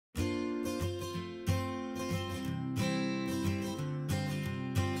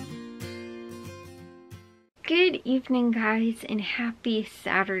Good evening, guys, and happy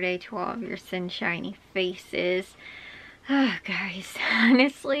Saturday to all of your sunshiny faces. Guys,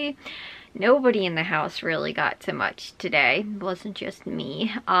 honestly, nobody in the house really got to much today. It wasn't just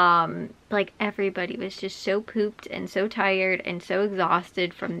me. Like, everybody was just so pooped and so tired and so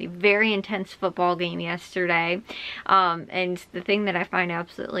exhausted from the very intense football game yesterday. And the thing that I find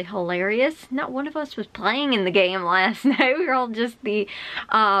absolutely hilarious, not one of us was playing in the game last night. We were all just the,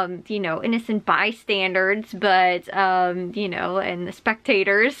 you know, innocent bystanders, but, you know, and the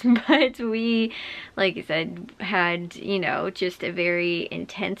spectators. But we, like I said, had, you know, just a very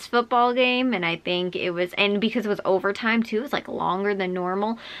intense football game. And I think it was, and because it was overtime too, it was like longer than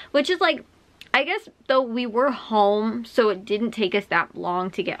normal, which is like, I guess, though we were home, so it didn't take us that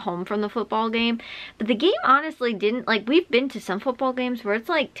long to get home from the football game. But the game honestly didn't, like, we've been to some football games where it's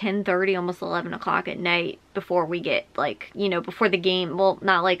like 10:30, almost 11 o'clock at night before we get, like, you know, before the game, well,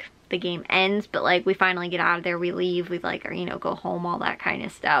 not like the game ends, but like we finally get out of there, we leave, we like, or, you know, go home, all that kind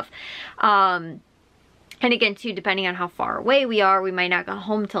of stuff. And again, too, depending on how far away we are, we might not go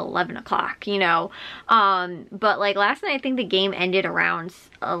home till 11 o'clock, you know. But like last night, I think the game ended around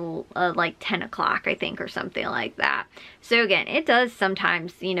like 10 o'clock, I think, or something like that. So again, it does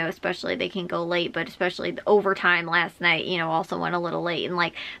sometimes, you know, especially they can go late, but especially the overtime last night, you know, also went a little late. And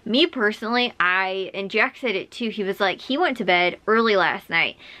like me personally, and Jack said it too, he was like, he went to bed early last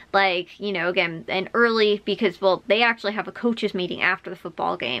night. Like, you know, again, and early because, well, they actually have a coaches meeting after the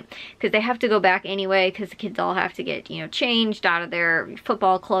football game because they have to go back anyway because the kids all have to get, you know, changed out of their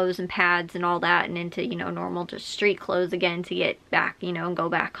football clothes and pads and all that and into, you know, normal just street clothes again to get back, you know, and go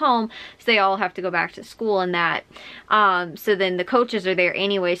back home. So they all have to go back to school and that. So then the coaches are there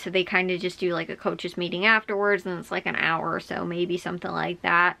anyway, so they kind of just do like a coaches meeting afterwards, and it's like an hour or so, maybe something like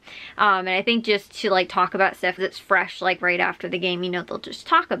that. And I think just to like talk about stuff that's fresh, like right after the game, you know, they'll just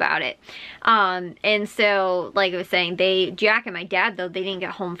talk about it. And so, like I was saying, Jack and my dad, though, they didn't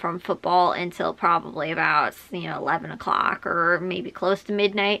get home from football until probably about, you know, 11 o'clock or maybe close to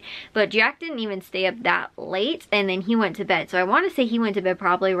midnight. But Jack didn't even stay up that late, and then he went to bed. So I want to say he went to bed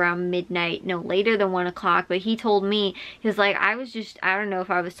probably around midnight, no later than 1 o'clock, but he told me, he was like, I don't know if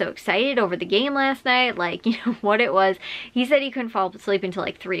I was so excited over the game last night, like, you know, what it was. He said he couldn't fall asleep until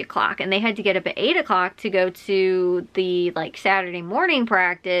like 3 o'clock, and they had to get up at 8 o'clock to go to the, like, Saturday morning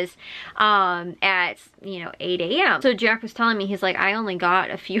practice at, you know, 8 a.m. So Jack was telling me, he's like, I only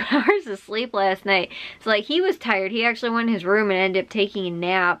got a few hours of sleep last night. So, like, he was tired. He actually went in his room and ended up taking a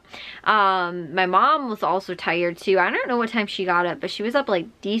nap. My mom was also tired, too. I don't know what time she got up, but she was up, like,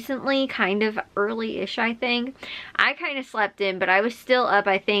 decently, kind of early-ish, I think. I kind of slept in, but I was still up,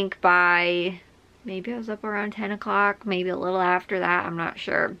 I think, by, maybe I was up around 10 o'clock, maybe a little after that, I'm not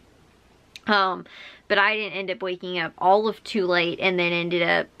sure. But I didn't end up waking up all of too late, and then ended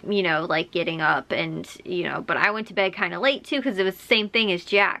up, you know, like getting up and, you know, but I went to bed kind of late too because it was the same thing as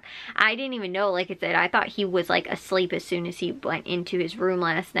Jack. I didn't even know, like I said, I thought he was like asleep as soon as he went into his room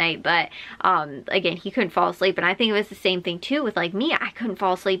last night, but again, he couldn't fall asleep. And I think it was the same thing too with like me. I couldn't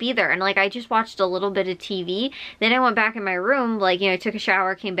fall asleep either. And like I just watched a little bit of TV, then I went back in my room, like, you know, took a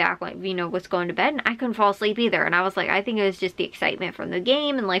shower, came back, went, you know, was going to bed, and I couldn't fall asleep either. And I was like, I think it was just the excitement from the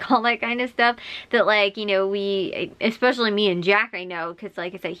game and like all that kind of stuff that, like, you know, we, especially me and Jack, I know, because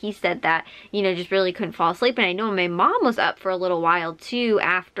like I said, he said that, you know, just really couldn't fall asleep. And I know my mom was up for a little while too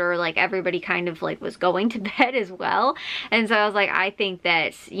after like everybody kind of like was going to bed as well. And so I was like, I think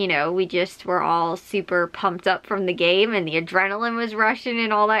that, you know, we just were all super pumped up from the game and the adrenaline was rushing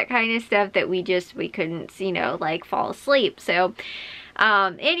and all that kind of stuff that we couldn't, you know, like fall asleep. So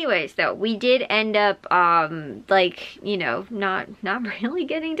anyways, though, we did end up, like, you know, not really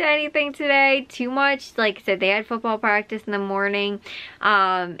getting to anything today too much. Like I said, they had football practice in the morning,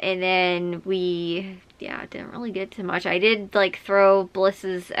 and then yeah, didn't really get to much. I did like throw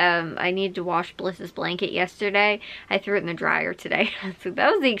Bliss's, I needed to wash Bliss's blanket yesterday. I threw it in the dryer today. So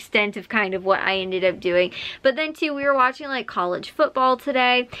that was the extent of kind of what I ended up doing. But then too, we were watching like college football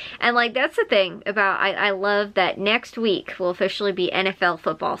today. And like, that's the thing about, I love that next week will officially be NFL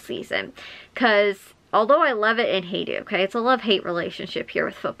football season. Cause although I love it and hate it, okay? It's a love-hate relationship here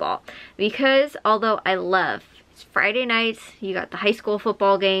with football. Because although I love Friday nights, you got the high school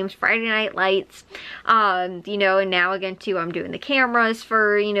football games, Friday night lights, you know, and now again too, I'm doing the cameras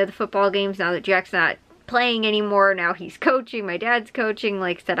for, you know, the football games now that Jack's not playing anymore. Now he's coaching. My dad's coaching.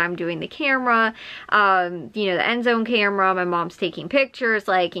 Like I said, I'm doing the camera, you know, the end zone camera. My mom's taking pictures.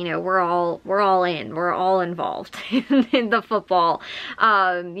 Like, you know, we're all in. We're all involved in the football,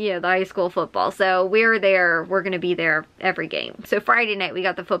 you know, the high school football. So we're there. We're going to be there every game. So Friday night we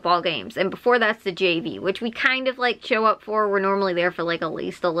got the football games, and before that's the JV, which we kind of like show up for. We're normally there for like at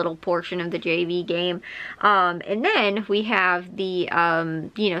least a little portion of the JV game. And then we have the,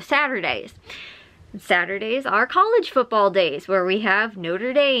 you know, Saturdays. Saturdays are college football days, where we have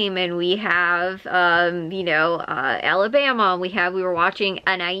Notre Dame and we have, you know, Alabama. We were watching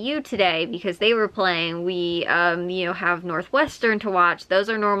NIU today because they were playing. We, you know, have Northwestern to watch. Those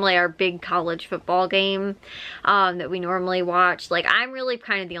are normally our big college football game, that we normally watch. Like, I'm really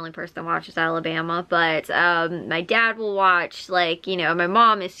kind of the only person that watches Alabama, but, my dad will watch. Like, you know, my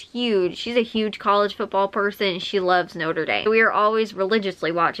mom is huge. She's a huge college football person. She loves Notre Dame. We are always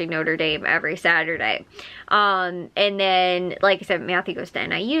religiously watching Notre Dame every Saturday. And then, like I said, Matthew goes to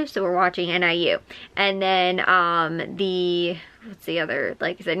NIU, so we're watching NIU. And then, what's the other,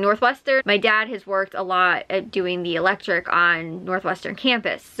 like I said, Northwestern. My dad has worked a lot at doing the electric on Northwestern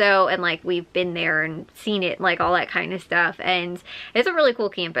campus. So, and like we've been there and seen it, like all that kind of stuff. And it's a really cool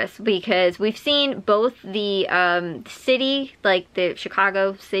campus because we've seen both the city, like the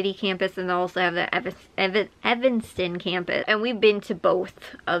Chicago city campus, and also have the Evanston campus. And we've been to both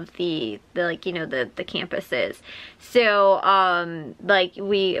of the like, you know, the campuses. So, like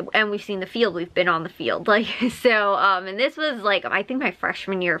we've seen the field. We've been on the field. Like, so, and this was like, I think my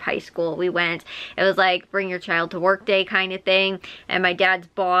freshman year of high school, we went. It was like bring your child to work day kind of thing. And my dad's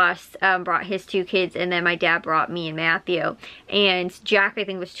boss brought his 2 kids, and then my dad brought me and Matthew. And Jack, I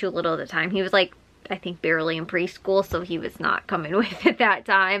think, was too little at the time. He was like, I think barely in preschool, so he was not coming with at that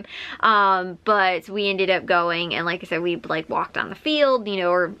time. But we ended up going, and like I said, we like walked on the field, you know,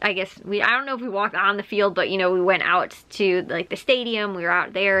 or I guess I don't know if we walked on the field, but you know, we went out to like the stadium. We were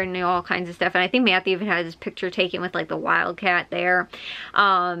out there and, you know, all kinds of stuff. And I think Matthew even had his picture taken with like the Wildcat there.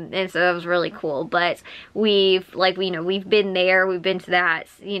 And so that was really cool. But we've like, you know, we've been there, we've been to that,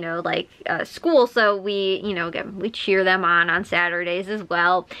 you know, like school. So we, you know, again, we cheer them on Saturdays as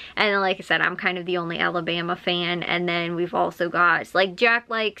well. And then, like I said, I'm kind of the only Alabama fan. And then we've also got, like, Jack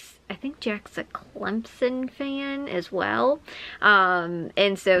likes, I think Jack's a Clemson fan as well.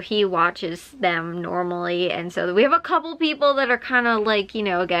 And so he watches them normally. And so we have a couple people that are kind of like, you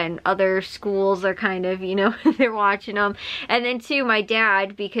know, again, other schools are kind of, you know, they're watching them. And then too, my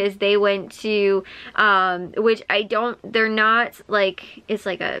dad, because they went to, which they're not like, it's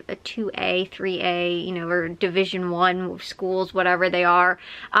like a 2A, 3A, you know, or Division I schools, whatever they are.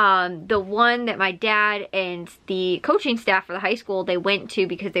 The one that my dad and the coaching staff for the high school, they went to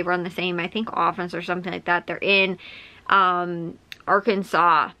because they run the same, I think, offense or something like that. They're in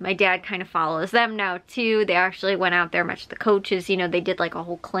Arkansas. My dad kind of follows them now too. They actually went out there, much the coaches, you know, they did like a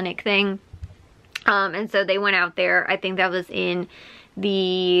whole clinic thing. And so they went out there. I think that was in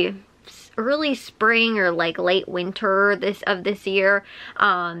the early spring or like late winter of this year.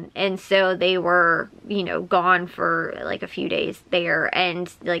 And so they were, you know, gone for like a few days there.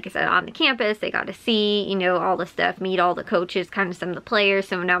 And like I said, on the campus, they got to see, you know, all the stuff, meet all the coaches, kind of some of the players.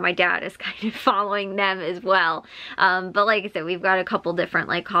 So now my dad is kind of following them as well. But like I said, we've got a couple different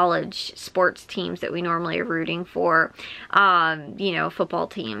like college sports teams that we normally are rooting for, you know, football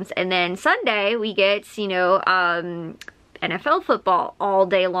teams. And then Sunday we get, you know, NFL football all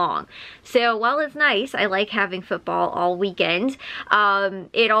day long. So while it's nice, I like having football all weekend,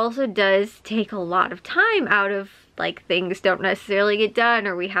 it also does take a lot of time out of, like, things don't necessarily get done,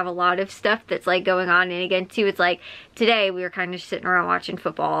 or we have a lot of stuff that's like going on. And again too, it's like today we were kind of sitting around watching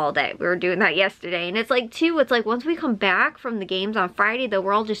football all day. We were doing that yesterday. And it's like too, it's like once we come back from the games on Friday, though,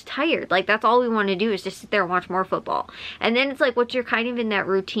 we're all just tired. Like, that's all we want to do is just sit there and watch more football. And then it's like, once you're kind of in that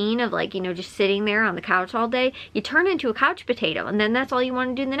routine of, like, you know, just sitting there on the couch all day, you turn into a couch potato, and then that's all you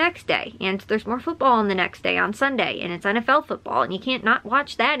want to do the next day. And there's more football on the next day on Sunday, and it's NFL football, and you can't not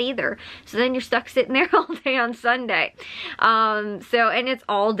watch that either. So then you're stuck sitting there all day on Sunday. So, and it's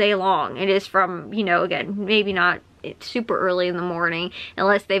all day long. It is from, you know, again, maybe not it's super early in the morning,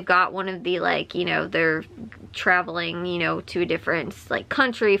 unless they've got one of the, like, you know, they're traveling, you know, to a different, like,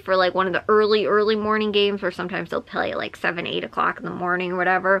 country for, like, one of the early morning games, or sometimes they'll play at, like, 7, 8 o'clock in the morning or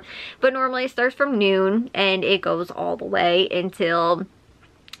whatever. But normally it starts from noon, and it goes all the way until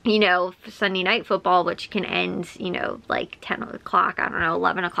you know, Sunday night football, which can end, you know, like 10 o'clock, I don't know,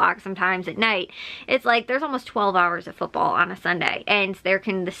 11 o'clock sometimes at night. It's like there's almost 12 hours of football on a Sunday, and there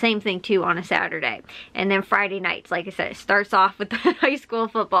can the same thing too on a Saturday. And then Friday nights, like I said, it starts off with the high school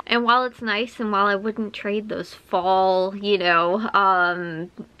football. And while it's nice, and while I wouldn't trade those fall, you know,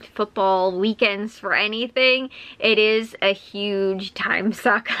 football weekends for anything, it is a huge time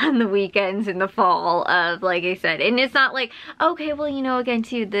suck on the weekends in the fall of, like I said. And it's not like, okay, well, you know, again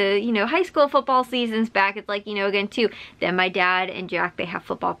too, the, you know, high school football season's back. It's like, you know, again too, then my dad and Jack, they have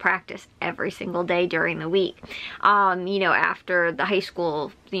football practice every single day during the week. You know, after the high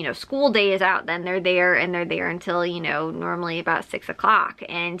school, you know, school day is out, then they're there, and they're there until, you know, normally about 6 o'clock.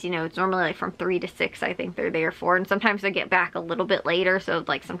 And, you know, it's normally like from 3 to 6, I think they're there for. And sometimes they get back a little bit later, so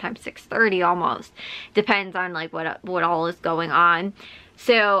like sometimes 6:30 almost. Depends on like what all is going on.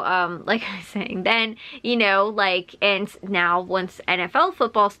 So, like I was saying, then, you know, like, and now once NFL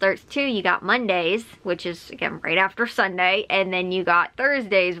football starts too, you got Mondays, which is, again, right after Sunday, and then you got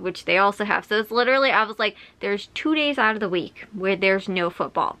Thursdays, which they also have. So it's literally, I was like, there's 2 days out of the week where there's no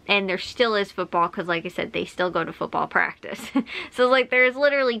football, and there still is football, because like I said, they still go to football practice. So like, there's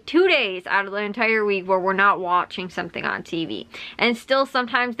literally 2 days out of the entire week where we're not watching something on TV. And still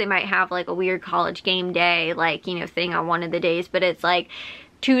sometimes they might have like a weird college game day, like, you know, thing on one of the days, but it's like,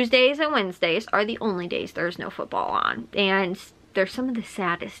 Tuesdays and Wednesdays are the only days there's no football on. And they're some of the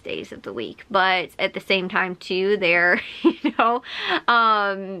saddest days of the week, but at the same time too, they're, you know,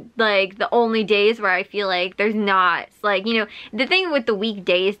 like the only days where I feel like there's not, like, you know, the thing with the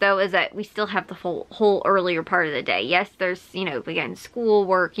weekdays though is that we still have the whole earlier part of the day. Yes, there's, you know, again, school,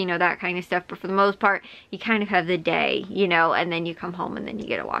 work, you know, that kind of stuff, but for the most part, you kind of have the day, you know, and then you come home and then you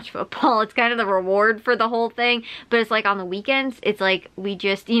get to watch football. It's kind of the reward for the whole thing, but it's like on the weekends, it's like, we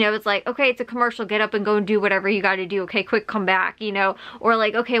just, you know, it's like, okay, it's a commercial, get up and go and do whatever you got to do. Okay, quick, come back. You know, or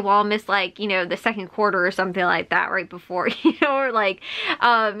like, okay, well, I'll miss like, you know, the second quarter or something like that right before, you know, or like, you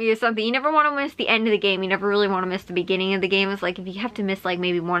know, something. You never want to miss the end of the game. You never really want to miss the beginning of the game. It's like, if you have to miss like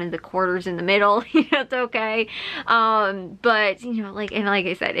maybe one of the quarters in the middle, you know, it's okay. But, you know, like, and like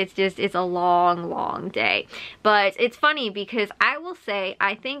I said, it's just, it's a long day. But it's funny because I will say,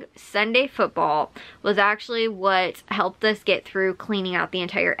 I think Sunday football was actually what helped us get through cleaning out the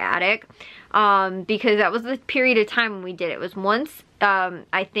entire attic. Because that was the period of time when we did it. It was once,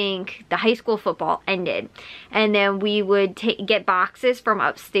 I think the high school football ended, and then we would get boxes from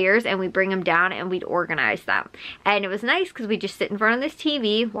upstairs and we'd bring them down and we'd organize them. And it was nice because we just sit in front of this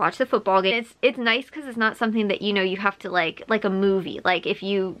TV, watch the football game. It's nice because it's not something that, you know, you have to like a movie. Like if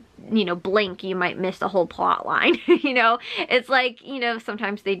you know, blink, you might miss the whole plot line. You know, it's like, you know,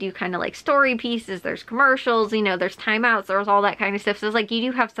 sometimes they do kind of like story pieces, there's commercials, you know, there's timeouts, there's all that kind of stuff. So it's like,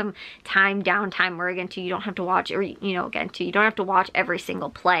 you do have some downtime where, again, too, you don't have to watch, or, you know, again, too, you don't have to watch every single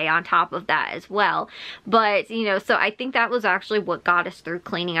play on top of that as well. But, you know, so I think that was actually what got us through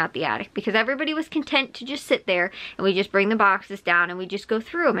cleaning out the attic, because everybody was content to just sit there and we just bring the boxes down and we just go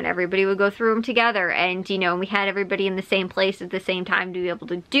through them, and everybody would go through them together. And, you know, we had everybody in the same place at the same time to be able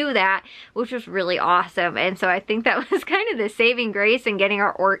to do that, which was really awesome. And so I think that was kind of the saving grace in getting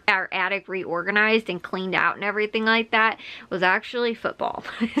our attic reorganized and cleaned out and everything like that, was actually football.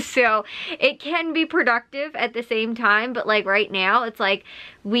 So it can be productive at the same time, but like right now it's like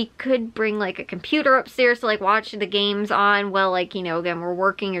we could bring like a computer upstairs to like watch the games on while, like, you know, again, we're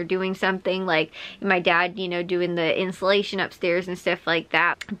working or doing something, like my dad, you know, doing the insulation upstairs and stuff like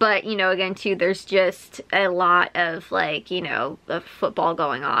that. But, you know, again too, there's just a lot of like, you know, of football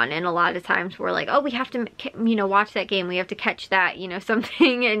going on, and a lot of times we're like, oh, we have to, you know, watch that game, we have to catch that, you know,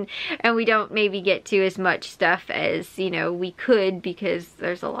 something, and we don't maybe get to as much stuff as, you know, we could, because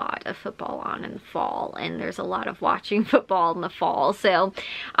there's a lot of football on in the fall, and there's a lot of watching football in the fall. So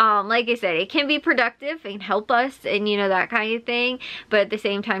like I said, it can be productive and help us, and, you know, that kind of thing. But at the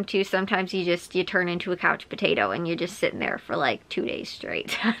same time too, sometimes you turn into a couch potato and you're just sitting there for like 2 days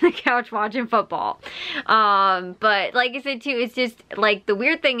straight on the couch watching football. But like I said too, it's just like, the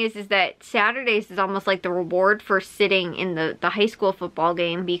weird thing is that Saturdays is almost like the reward for sitting in the high school football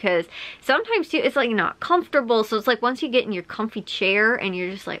game, because sometimes too, it's like not comfortable. So it's like, once you get in your comfy chair and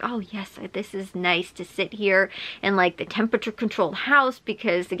you're just like, oh yes, this is nice to sit here in like the temperature controlled house,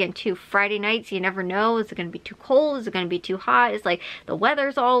 because again too, Friday nights, you never know, is it going to be too cold, is it going to be too hot, it's like the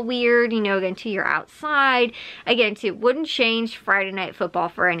weather's all weird, you know, again too, you're outside. Again too, wouldn't change Friday night football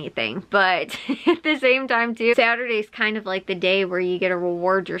for anything, but at the same time too, Saturday's kind of like the day where you get a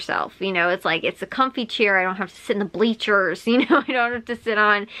reward reward yourself. You know, it's like, it's a comfy chair. I don't have to sit in the bleachers, you know, I don't have to sit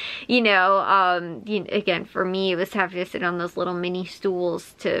on, again, for me, it was having to sit on those little mini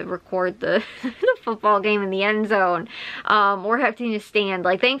stools to record the, the football game in the end zone, or having to stand.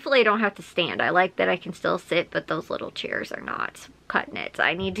 Like, thankfully I don't have to stand. I like that I can still sit, but those little chairs are not cutting it. So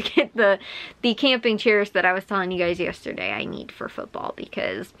I need to get the camping chairs that I was telling you guys yesterday I need for football,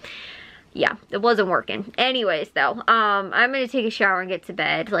 because yeah, it wasn't working. Anyways, though, I'm gonna take a shower and get to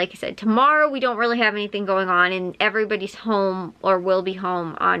bed. Like I said, tomorrow we don't really have anything going on, and everybody's home or will be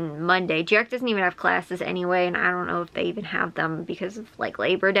home on Monday. Jack doesn't even have classes anyway, and I don't know if they even have them because of like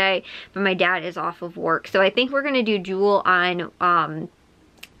Labor Day, but my dad is off of work. So I think we're gonna do Jewel on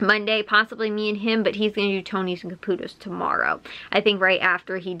Monday, possibly me and him, but he's gonna do Tony's and Caputo's tomorrow. I think right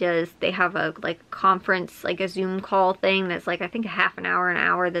after he does, they have a like conference, like a Zoom call thing that's like, I think a half an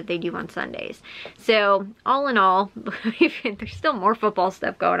hour that they do on Sundays. So all in all, there's still more football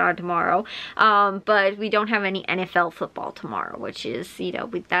stuff going on tomorrow, but we don't have any NFL football tomorrow, which is,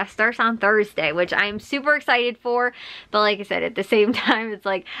 that starts on Thursday, which I'm super excited for. But like I said, at the same time, it's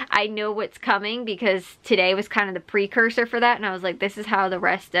like, I know what's coming because today was kind of the precursor for that, and I was like, this is how the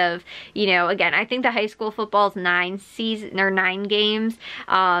rest of, again, I think the high school football is 9 games,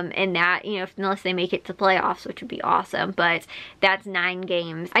 and that, unless they make it to playoffs, which would be awesome, but that's 9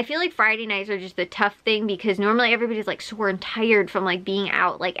 games. I feel like Friday nights are just the tough thing because normally everybody's like sore and tired from like being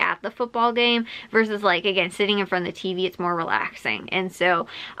out like at the football game versus like, again, sitting in front of the TV, it's more relaxing. And so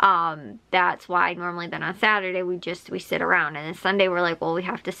that's why normally then on Saturday we sit around, and then Sunday we're like, well, we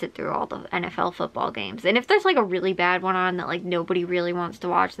have to sit through all the NFL football games. And if there's like a really bad one on that like nobody really wants to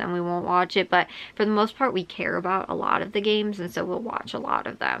watch, then we won't watch it. But for the most part, we care about a lot of the games, and so we'll watch a lot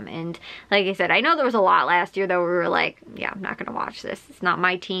of them. And like I said, I know there was a lot last year though we were like, yeah, I'm not gonna watch this, it's not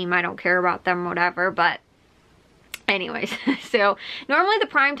my team, I don't care about them, whatever. But anyways, so normally the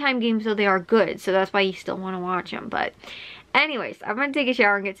primetime games though, they are good, so that's why you still want to watch them. But anyways, I'm gonna take a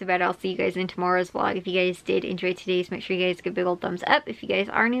shower and get to bed. I'll see you guys in tomorrow's vlog. If you guys did enjoy today's, make sure you guys give a big old thumbs up. If you guys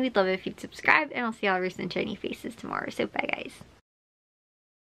are new, we'd love it if you'd subscribe, and I'll see y'all recent shiny faces tomorrow. So bye guys.